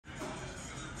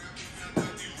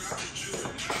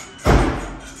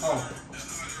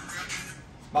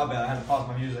My bad, I had to pause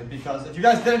my music because if you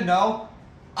guys didn't know,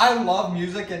 I love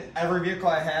music in every vehicle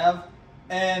I have.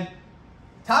 And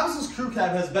Thomas's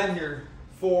Crewcab has been here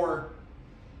for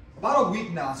about a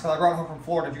week now. So I brought it home from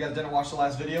Florida if you guys didn't watch the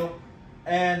last video.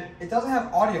 And it doesn't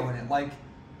have audio in it. Like,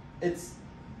 it's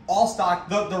all stock.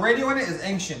 The radio in it is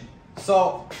ancient.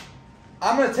 So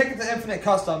I'm going to take it to Infinite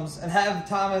Customs and have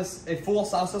Thomas a full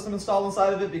sound system installed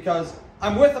inside of it because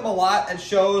I'm with him a lot at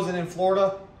shows and in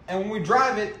Florida. And when we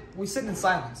drive it, we sit in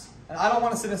silence. And I don't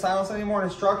want to sit in silence anymore in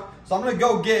his truck. So I'm going to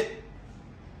go get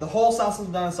the whole sound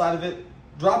system done inside of it,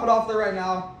 drop it off there right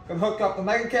now, gonna hook up the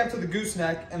mega cab to the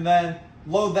gooseneck, and then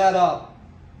load that up.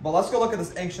 But let's go look at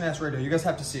this ancient ass radio. You guys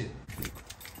have to see it.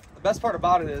 The best part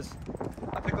about it is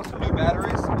I picked up some new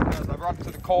batteries because I brought them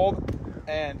to the cold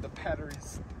and the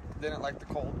batteries didn't like the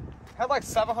cold. It had like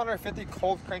 750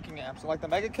 cold cranking amps. So like the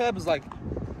mega cab is like,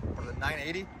 what is it,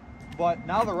 980? But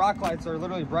now the rock lights are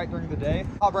literally bright during the day.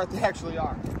 How bright they actually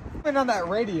are. And on that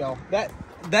radio, that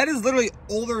is literally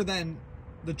older than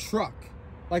the truck.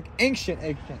 Like ancient.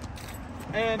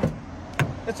 And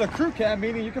it's a crew cab,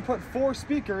 meaning you can put 4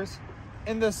 speakers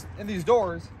in these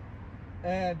doors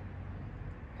and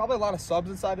probably a lot of subs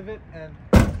inside of it and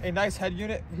a nice head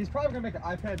unit. He's probably gonna make an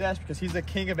iPad dash because he's the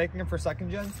king of making them for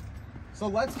second gen. So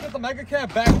let's get the mega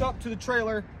cab backed up to the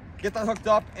trailer, get that hooked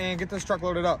up, and get this truck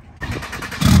loaded up.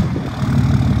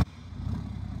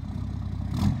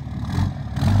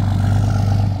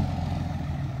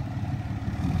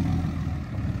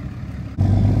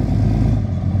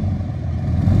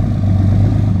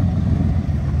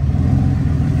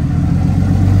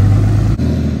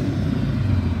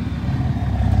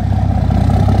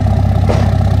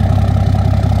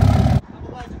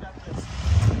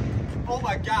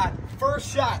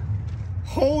 First shot,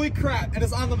 holy crap, and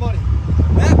it's on the money.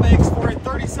 That makes for a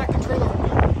 30-second trailer review.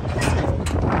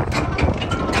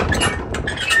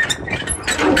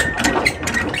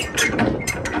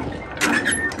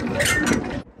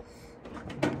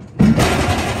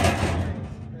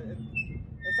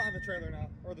 It's on the trailer now,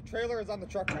 or the trailer is on the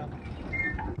truck now.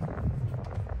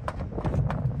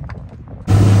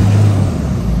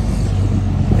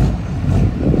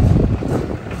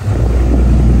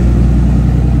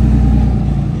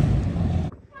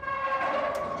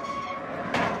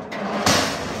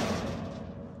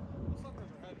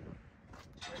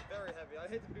 I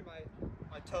hate to be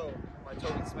my toe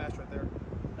gets smashed right there.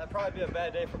 That'd probably be a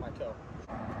bad day for my toe.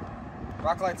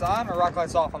 Rock lights on or rock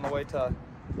lights off on the way to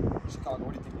Chicago?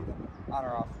 What do you think, Ethan? On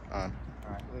or off? On.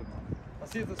 All right, leave them on.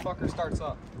 Let's see if this fucker starts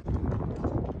up.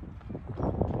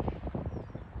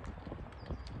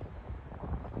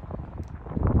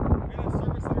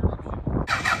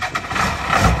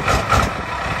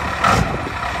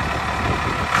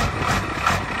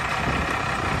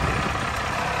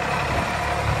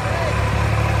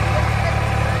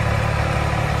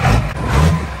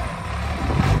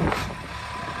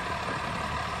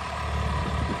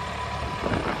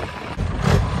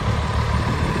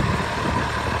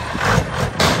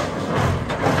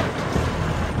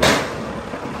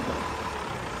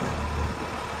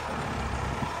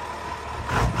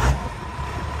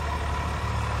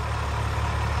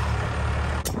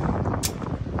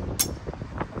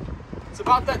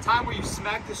 About that time where you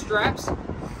smack the straps.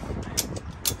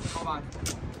 Hold on,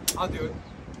 I'll do it.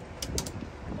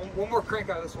 One more crank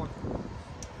out of this one.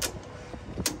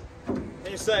 And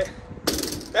you say,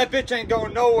 that bitch ain't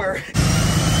going nowhere. That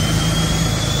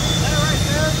right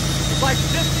there is like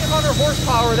 1,500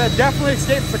 horsepower that definitely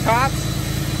escapes the cops.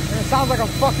 And it sounds like a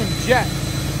fucking jet.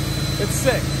 It's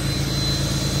sick.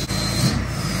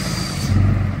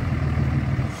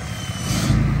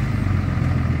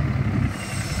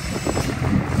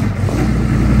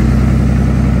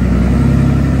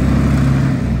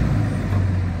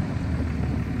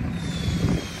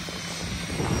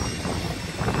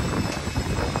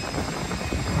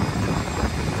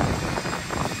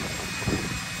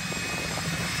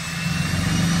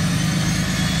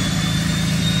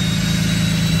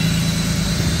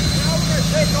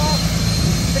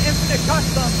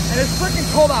 And it's freaking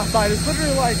cold outside. It's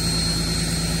literally like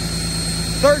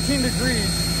 13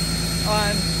 degrees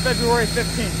on February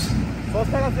 15th. So let's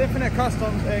head out to Infinite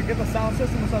Customs and get the sound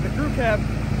system inside the crew cab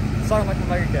sound like the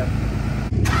mega cab.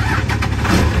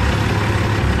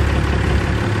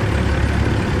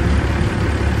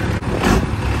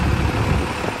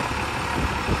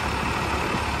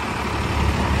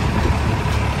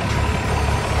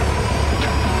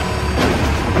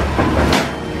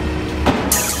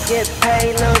 Get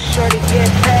paid, little shorty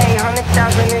get paid.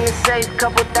 100,000 in the safe,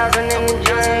 couple thousand in the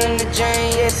drain.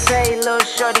 Get paid, little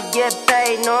shorty get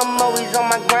paid. No, I'm always on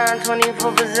my grind,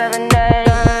 24/7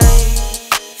 days.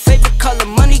 Favorite color,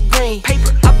 money green.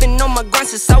 Paper. I've been on my grind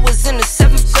since I was in the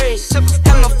 7th grade.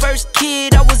 Had my first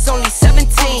kid, I was only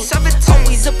 17.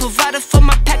 Always a provider for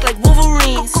my pack like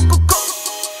Wolverines.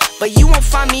 But you won't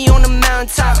find me on the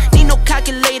mountaintop. Need no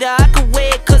calculator, I can weigh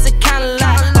it cause it kinda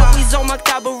lie. Always on my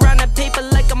cob around that paper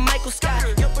like a Michael Scott.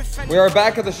 We are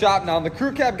back at the shop now. The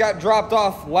crew cab got dropped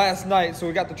off last night, so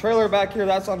we got the trailer back here,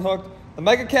 that's unhooked. The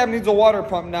mega cab needs a water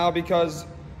pump now because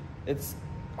it's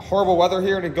horrible weather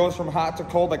here and it goes from hot to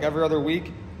cold like every other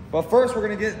week. But first we're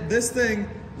gonna get this thing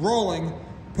rolling,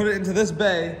 put it into this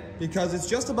bay because it's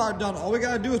just about done. All we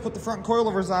gotta do is put the front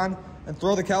coilovers on and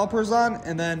throw the calipers on,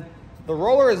 and then the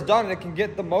roller is done and it can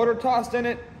get the motor tossed in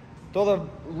it, throw the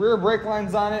rear brake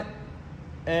lines on it,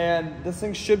 and this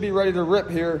thing should be ready to rip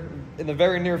here in the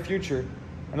very near future.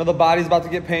 I know the body's about to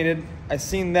get painted. I've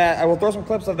seen that. I will throw some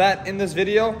clips of that in this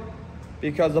video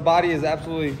because the body is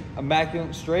absolutely immaculate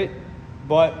and straight.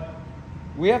 But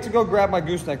we have to go grab my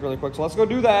gooseneck really quick. So let's go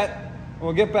do that and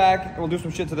we'll get back and we'll do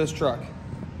some shit to this truck.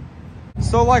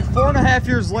 So like 4.5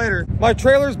 years later, my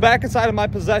trailer's back inside of my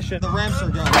possession. The ramps are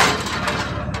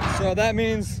gone. So that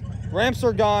means ramps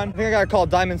are gone. I think I gotta call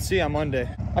Diamond C on Monday.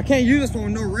 I can't use this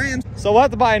one with no ramps, so we'll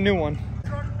have to buy a new one.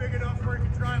 Big enough where you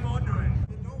can drive onto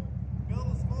it. Don't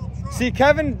build a small truck. See,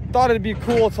 Kevin thought it'd be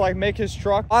cool to like make his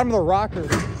truck. Bottom of the rocker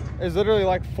is literally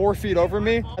like 4 feet over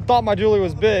me. I thought my dually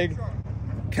was big.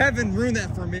 Kevin ruined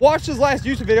that for me. Watched his last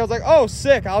YouTube video. I was like, oh,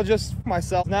 sick. I'll just f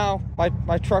myself. Now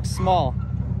my truck's small.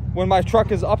 When my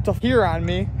truck is up to here on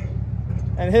me,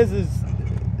 and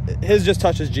his just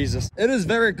touches Jesus. It is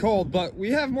very cold, but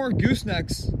we have more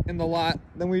goosenecks in the lot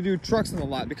than we do trucks in the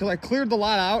lot because I cleared the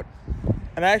lot out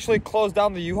and I actually closed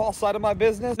down the U-Haul side of my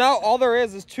business. Now all there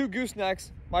is 2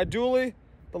 goosenecks, my dually,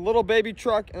 the little baby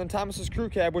truck, and then Thomas's crew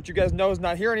cab, which you guys know is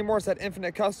not here anymore. It's at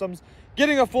Infinite Customs,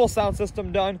 getting a full sound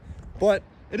system done. But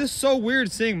it is so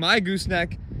weird seeing my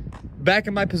gooseneck back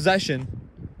in my possession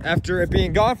after it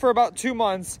being gone for about 2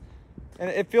 months, and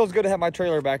it feels good to have my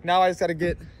trailer back. Now I just got to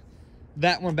get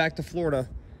that one back to Florida.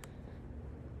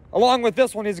 Along with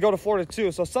this one needs to go to Florida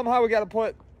too. So somehow we got to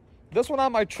put this one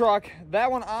on my truck,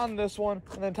 that one on this one,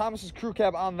 and then Thomas's crew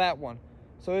cab on that one.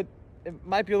 So it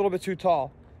might be a little bit too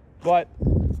tall, but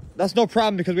that's no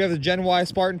problem because we have the Gen Y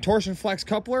Spartan torsion flex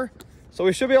coupler. So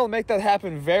we should be able to make that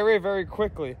happen very, very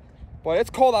quickly. But it's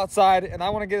cold outside and I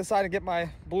want to get inside and get my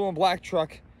blue and black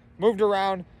truck moved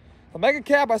around. The mega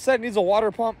cab, I said, it needs a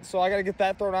water pump, so I got to get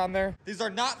that thrown on there. These are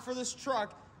not for this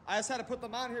truck. I just had to put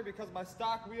them on here because my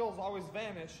stock wheels always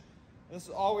vanish. This is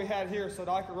all we had here, so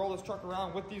now I can roll this truck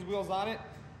around with these wheels on it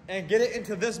and get it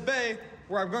into this bay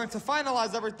where I'm going to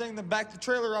finalize everything, then back the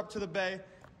trailer up to the bay,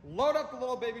 load up the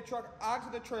little baby truck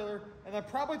onto the trailer, and then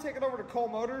probably take it over to Cole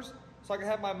Motors so I can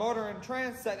have my motor and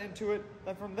trans set into it.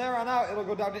 Then from there on out, it'll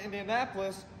go down to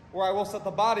Indianapolis where I will set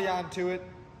the body onto it,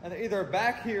 and either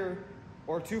back here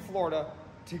or to Florida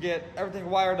to get everything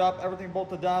wired up, everything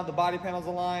bolted down, the body panels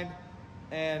aligned.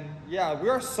 And yeah, we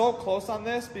are so close on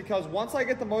this because once I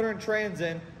get the motor and trans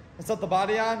in and set the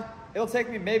body on, it'll take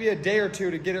me maybe a day or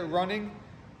 2 to get it running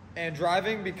and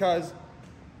driving because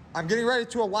I'm getting ready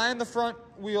to align the front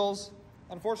wheels.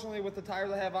 Unfortunately, with the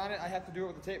tires I have on it, I have to do it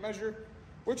with a tape measure,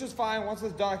 which is fine. Once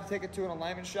it's done, I can take it to an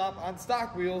alignment shop on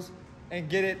stock wheels and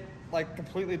get it like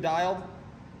completely dialed.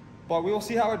 But we will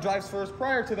see how it drives first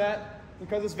prior to that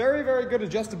because it's very, very good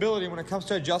adjustability when it comes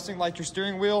to adjusting like your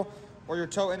steering wheel or your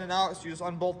toe in and out. So you just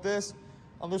unbolt this,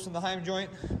 unloosen the heim joint,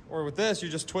 or with this, you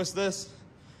just twist this.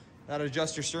 That'll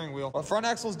adjust your steering wheel. Our front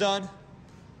axle's done.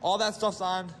 All that stuff's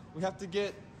on. We have to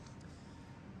get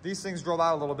these things drilled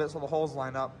out a little bit so the holes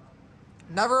line up.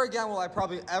 Never again will I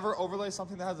probably ever overlay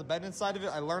something that has a bend inside of it.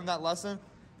 I learned that lesson,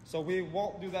 so we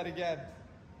won't do that again.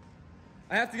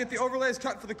 I have to get the overlays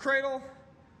cut for the cradle,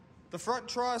 the front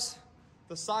truss,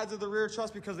 the sides of the rear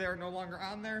truss because they are no longer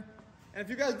on there. And if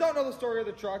you guys don't know the story of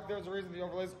the truck, there's a reason the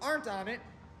overlays aren't on it,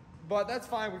 but that's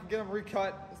fine. We can get them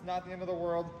recut. It's not the end of the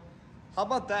world. How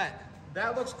about that?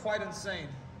 That looks quite insane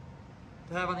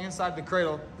to have on the inside of the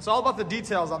cradle. It's all about the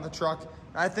details on the truck.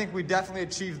 I think we definitely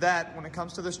achieved that when it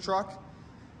comes to this truck.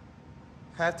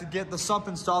 Have to get the sump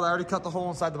installed. I already cut the hole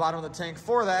inside the bottom of the tank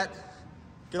for that.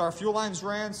 Get our fuel lines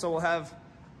ran, so we'll have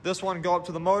this one go up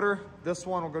to the motor, this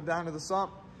one will go down to the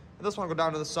sump, and this one will go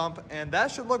down to the sump, and that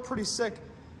should look pretty sick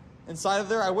inside of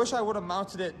there. I wish I would have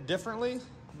mounted it differently,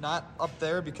 not up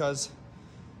there, because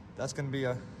that's going to be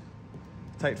a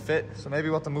tight fit. So maybe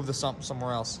we'll have to move the sump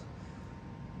somewhere else,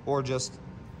 or just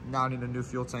mounting a new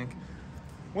fuel tank.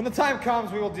 When the time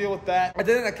comes, we will deal with that. I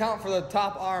didn't account for the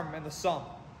top arm and the sump,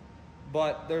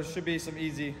 but there should be some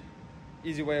easy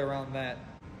way around that.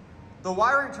 The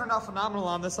wiring turned out phenomenal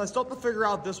on this. I still have to figure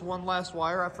out this one last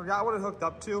wire. I forgot what it hooked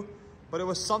up to. but it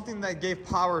was something that gave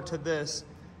power to this.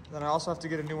 Then I also have to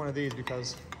get a new one of these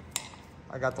because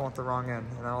I got the one at the wrong end.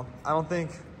 And I don't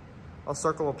think a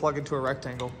circle will plug into a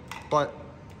rectangle, but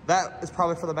that is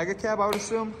probably for the Mega Cab, I would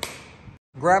assume.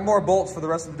 Grab more bolts for the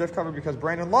rest of the diff cover because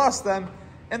Brandon lost them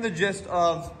in the gist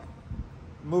of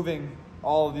moving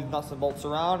all of these nuts and bolts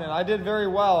around, and I did very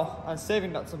well on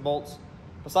saving nuts and bolts.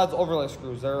 Besides the overlay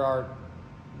screws, there are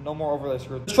no more overlay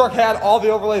screws. This truck had all the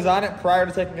overlays on it prior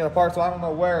to taking it apart, so I don't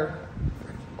know where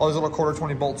all these little quarter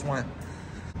 20 bolts went.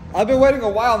 I've been waiting a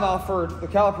while now for the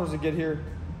calipers to get here,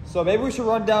 so maybe we should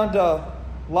run down to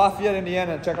Lafayette,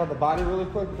 Indiana and check out the body really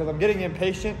quick because I'm getting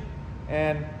impatient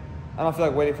and I don't feel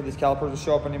like waiting for these calipers to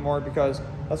show up anymore because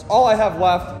that's all I have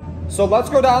left. So let's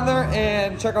go down there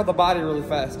and check out the body really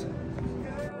fast.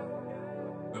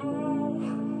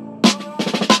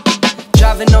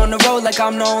 Driving on the road like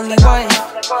I'm the only one.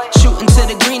 Shooting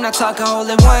to the green, I talk a hole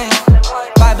in one.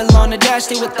 Bible on the dash,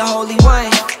 they with the holy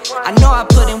one. I know I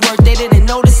put in work, they didn't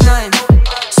notice none.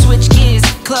 Switch gears,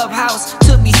 clubhouse,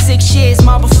 took me 6 years.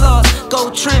 Marble floors,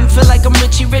 gold trim, feel like I'm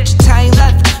Richie Rich. Italian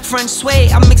left, French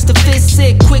suede, I mixed the fist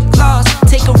sick. Quick loss,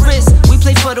 take a risk, we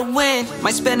play for the win.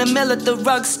 Might spend $1 million at the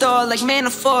rug store like man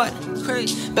afford.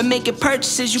 But making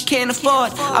purchases you can't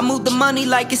afford. I move the money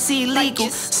like it's illegal.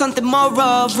 Something more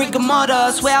of rigor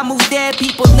mortis. Where I move dead,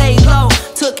 people lay low.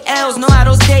 Took L's, know how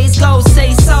those days go.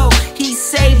 Say so, he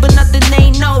say, but nothing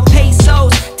ain't no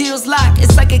pesos. Deals locked,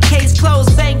 it's like a case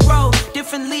closed. Bankroll,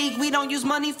 different league, we don't use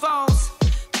money phones.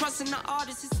 Trusting the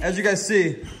artists. As you guys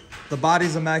see, the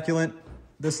body's immaculate.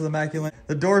 This is immaculate.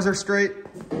 The doors are straight.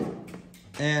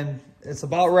 And it's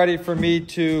about ready for me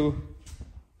to,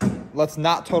 let's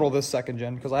not total this second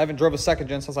gen because I haven't drove a second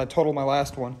gen since I totaled my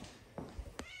last one.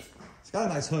 It's got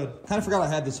a nice hood. Kind of forgot I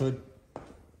had this hood.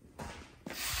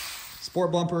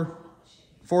 Sport bumper,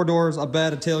 4 doors, a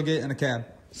bed, a tailgate, and a cab.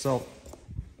 So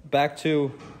back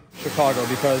to Chicago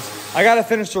because I got to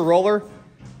finish the roller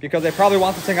because they probably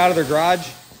want this thing out of their garage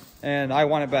and I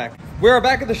want it back. We're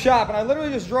back at the shop and I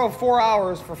literally just drove 4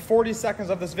 hours for 40 seconds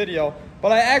of this video,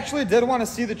 but I actually did want to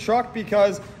see the truck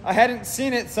because I hadn't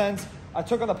seen it since I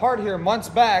took it apart here months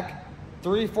back,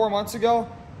 3-4 months ago,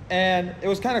 and it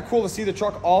was kind of cool to see the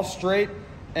truck all straight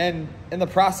and in the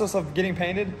process of getting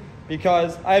painted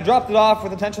because I had dropped it off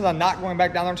with intentions on not going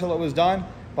back down there until it was done,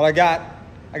 but I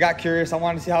got curious. I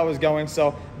wanted to see how it was going.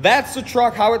 So that's the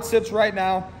truck, how it sits right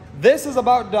now. This is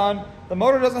about done. The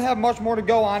motor doesn't have much more to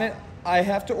go on it. I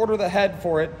have to order the head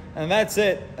for it, and that's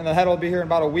it. And the head will be here in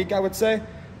about a week, I would say.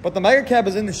 But the Mega Cab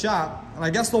is in the shop, and I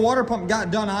guess the water pump got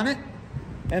done on it.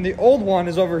 And the old one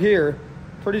is over here.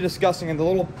 Pretty disgusting, and the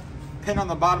little pin on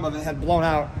the bottom of it had blown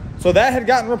out. So that had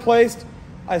gotten replaced.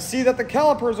 I see that the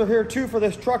calipers are here too for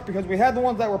this truck because we had the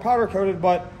ones that were powder coated,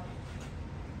 but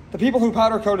the people who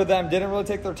powder coated them didn't really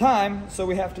take their time, so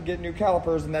we have to get new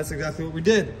calipers, and that's exactly what we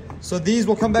did. So these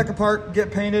will come back apart,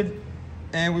 get painted,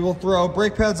 and we will throw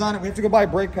brake pads on it. We have to go buy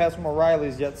brake pads from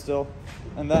O'Reilly's yet still.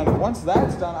 And then once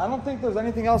that's done, I don't think there's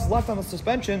anything else left on the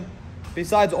suspension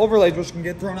besides overlays, which can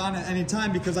get thrown on at any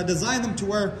time because I designed them to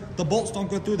where the bolts don't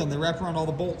go through them. They wrap around all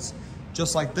the bolts,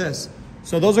 just like this.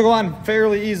 So those will go on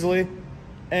fairly easily.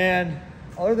 And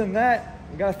other than that,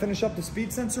 we gotta finish up the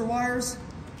speed sensor wires.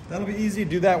 That'll be easy,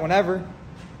 do that whenever.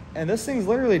 And this thing's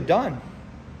literally done.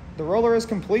 The roller is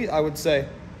complete, I would say.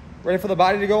 Ready for the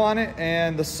body to go on it,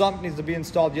 and the sump needs to be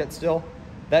installed yet still.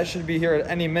 That should be here at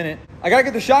any minute. I gotta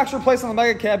get the shocks replaced on the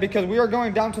Mega Cab because we are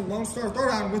going down to Lone Star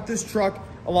Throwdown with this truck,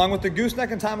 along with the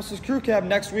Gooseneck and Thomas's Crew Cab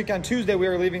next week on Tuesday. We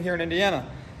are leaving here in Indiana.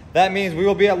 That means we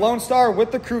will be at Lone Star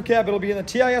with the Crew Cab. It'll be in the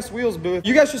TIS Wheels booth.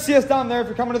 You guys should see us down there if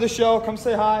you're coming to the show. Come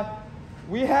say hi.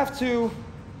 We have to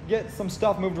get some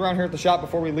stuff moved around here at the shop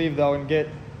before we leave though and get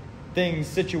things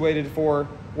situated for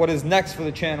what is next for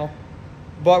the channel.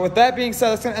 But with that being said,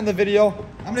 that's gonna end the video.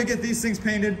 I'm gonna get these things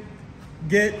painted,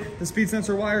 get the speed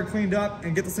sensor wire cleaned up,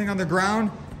 and get this thing on the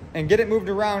ground and get it moved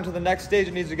around to the next stage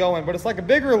it needs to go in. But it's like a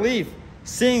big relief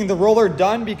seeing the roller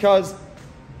done because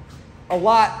a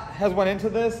lot has went into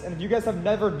this. And if you guys have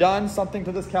never done something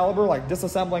to this caliber, like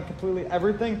disassembling completely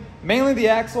everything, mainly the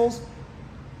axles,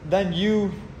 then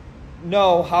you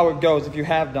know how it goes if you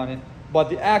have done it. But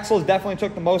the axles definitely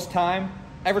took the most time.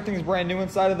 Everything's brand new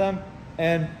inside of them.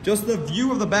 And just the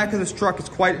view of the back of this truck is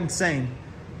quite insane.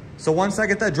 So once I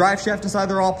get that drive shaft inside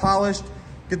there all polished,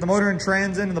 get the motor and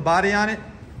trans in and the body on it,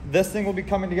 this thing will be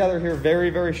coming together here very,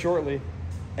 very shortly.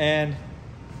 And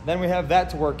then we have that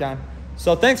to work on.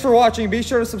 So thanks for watching. Be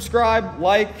sure to subscribe,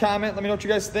 like, comment, let me know what you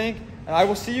guys think. And I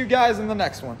will see you guys in the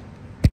next one.